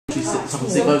Hello,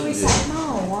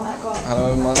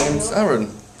 my name's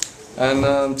Aaron,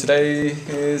 and today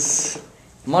is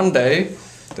Monday,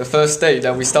 the first day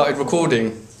that we started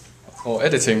recording, or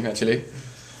editing actually.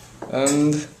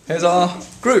 And here's our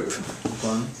group.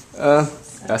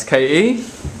 That's Katie,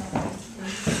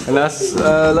 and that's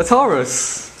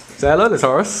Lataurus. Say hello,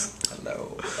 Lataurus.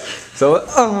 Hello. So,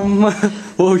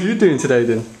 what were you doing today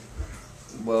then?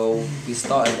 Well, we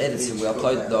started editing. We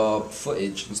uploaded the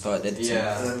footage and started editing.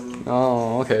 Yeah.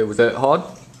 Oh, okay. Was it hard?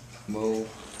 Well,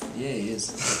 yeah, it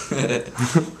is.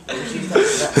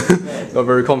 Not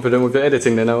very confident with the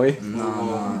editing then, are we?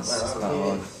 No, it's quite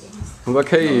hard. What about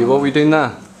Katie? What are we doing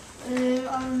now?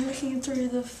 I'm looking through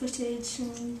the footage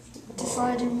and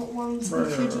deciding what ones we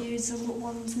could use and what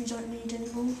ones we don't need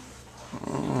anymore.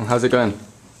 Oh, how's it going?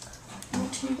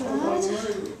 Not too bad.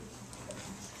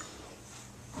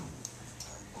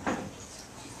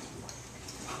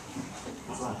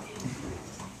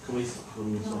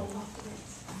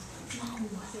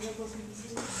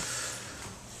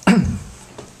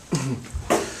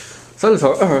 So,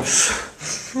 Lataurus,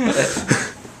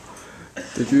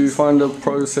 did you find the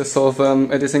process of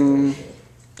editing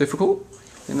difficult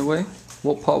in a way?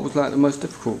 What part was like the most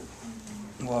difficult?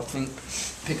 Well, I think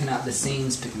picking out the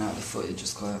scenes, picking out the footage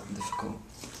is quite difficult.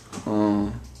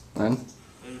 And?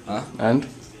 Huh? And?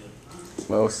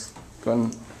 What else?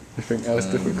 Anything else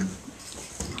difficult?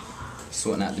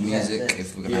 Sorting out the music,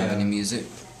 if we're going to have any music.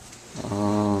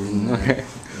 Okay.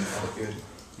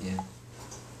 Yeah.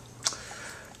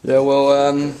 Yeah, well,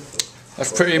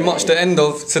 that's pretty much the end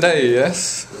of today,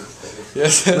 yes?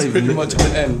 Yes, that's pretty much the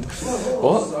end.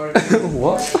 What?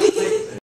 What?